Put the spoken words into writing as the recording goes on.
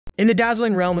In the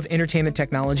dazzling realm of entertainment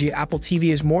technology, Apple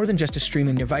TV is more than just a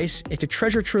streaming device. It's a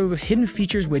treasure trove of hidden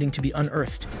features waiting to be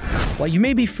unearthed. While you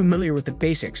may be familiar with the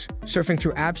basics, surfing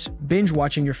through apps,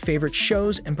 binge-watching your favorite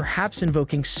shows, and perhaps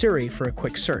invoking Siri for a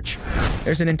quick search,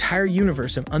 there's an entire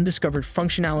universe of undiscovered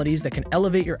functionalities that can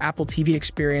elevate your Apple TV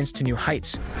experience to new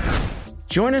heights.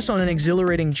 Join us on an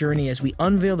exhilarating journey as we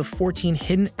unveil the 14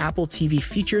 hidden Apple TV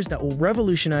features that will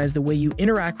revolutionize the way you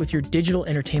interact with your digital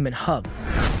entertainment hub.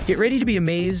 Get ready to be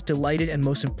amazed, delighted, and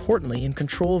most importantly, in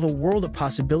control of a world of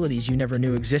possibilities you never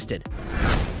knew existed.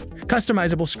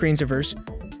 Customizable screensavers.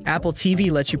 Apple TV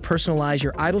lets you personalize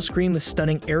your idle screen with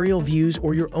stunning aerial views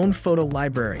or your own photo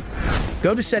library.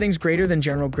 Go to settings greater than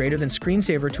general greater than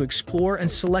screensaver to explore and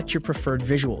select your preferred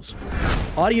visuals.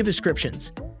 Audio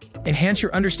descriptions. Enhance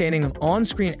your understanding of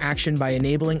on-screen action by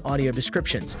enabling audio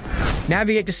descriptions.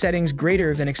 Navigate to settings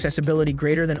greater than accessibility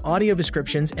greater than audio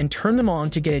descriptions and turn them on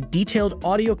to get a detailed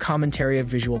audio commentary of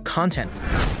visual content.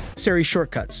 Siri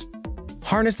shortcuts.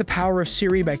 Harness the power of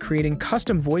Siri by creating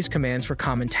custom voice commands for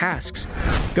common tasks.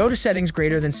 Go to settings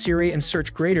greater than Siri and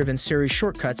search greater than Siri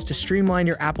shortcuts to streamline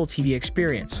your Apple TV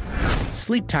experience.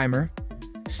 Sleep timer.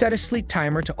 Set a sleep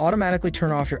timer to automatically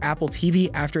turn off your Apple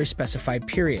TV after a specified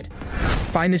period.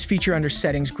 Find this feature under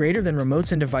settings greater than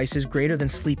remotes and devices greater than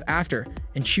sleep after,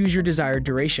 and choose your desired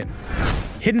duration.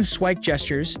 Hidden swipe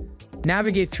gestures.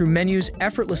 Navigate through menus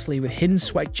effortlessly with hidden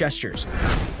swipe gestures.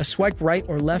 A swipe right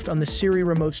or left on the Siri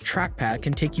remote's trackpad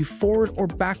can take you forward or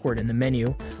backward in the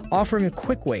menu, offering a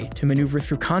quick way to maneuver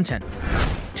through content.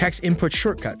 Text input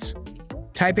shortcuts.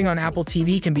 Typing on Apple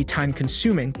TV can be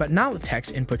time-consuming, but not with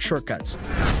text input shortcuts.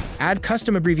 Add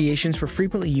custom abbreviations for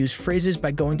frequently used phrases by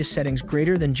going to settings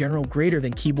greater than general greater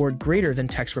than keyboard greater than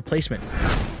text replacement.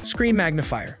 Screen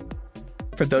magnifier.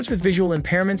 For those with visual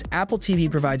impairments, Apple TV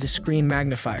provides a screen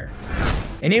magnifier.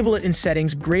 Enable it in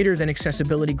settings greater than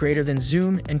accessibility greater than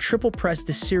zoom and triple press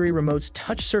the Siri remote's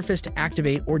touch surface to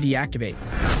activate or deactivate.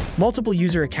 Multiple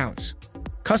user accounts.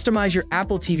 Customize your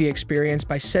Apple TV experience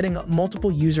by setting up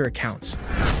multiple user accounts.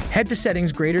 Head to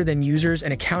settings greater than users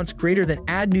and accounts greater than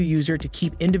add new user to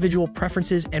keep individual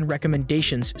preferences and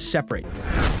recommendations separate.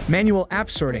 Manual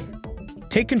app sorting.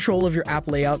 Take control of your app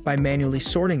layout by manually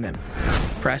sorting them.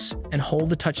 Press and hold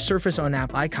the touch surface on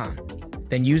app icon.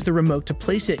 Then use the remote to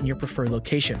place it in your preferred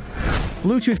location.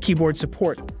 Bluetooth keyboard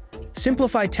support.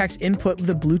 Simplify text input with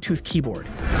a Bluetooth keyboard.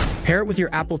 Pair it with your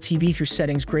Apple TV through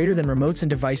settings greater than remotes and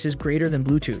devices greater than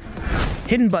Bluetooth.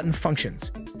 Hidden button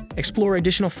functions. Explore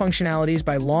additional functionalities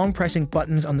by long pressing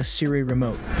buttons on the Siri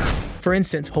remote. For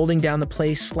instance, holding down the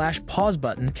play/pause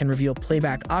button can reveal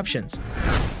playback options.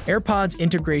 AirPods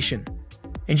integration.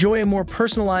 Enjoy a more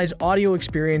personalized audio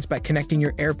experience by connecting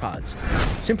your AirPods.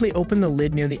 Simply open the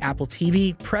lid near the Apple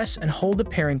TV, press and hold the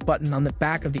pairing button on the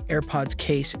back of the AirPods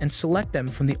case and select them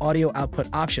from the audio output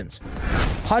options.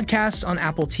 Podcasts on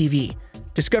Apple TV.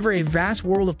 Discover a vast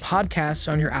world of podcasts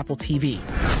on your Apple TV.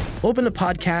 Open the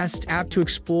Podcast app to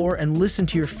explore and listen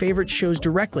to your favorite shows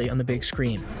directly on the big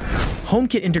screen.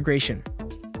 HomeKit integration.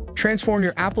 Transform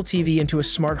your Apple TV into a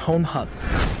smart home hub.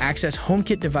 Access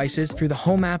HomeKit devices through the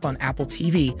Home app on Apple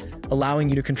TV, allowing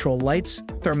you to control lights,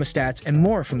 thermostats, and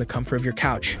more from the comfort of your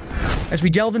couch. As we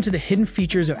delve into the hidden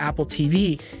features of Apple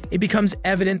TV, it becomes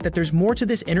evident that there's more to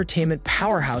this entertainment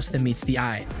powerhouse than meets the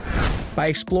eye. By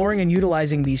exploring and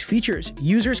utilizing these features,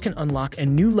 users can unlock a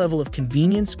new level of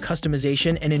convenience,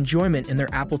 customization, and enjoyment in their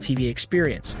Apple TV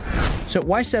experience. So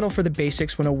why settle for the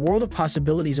basics when a world of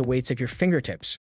possibilities awaits at your fingertips?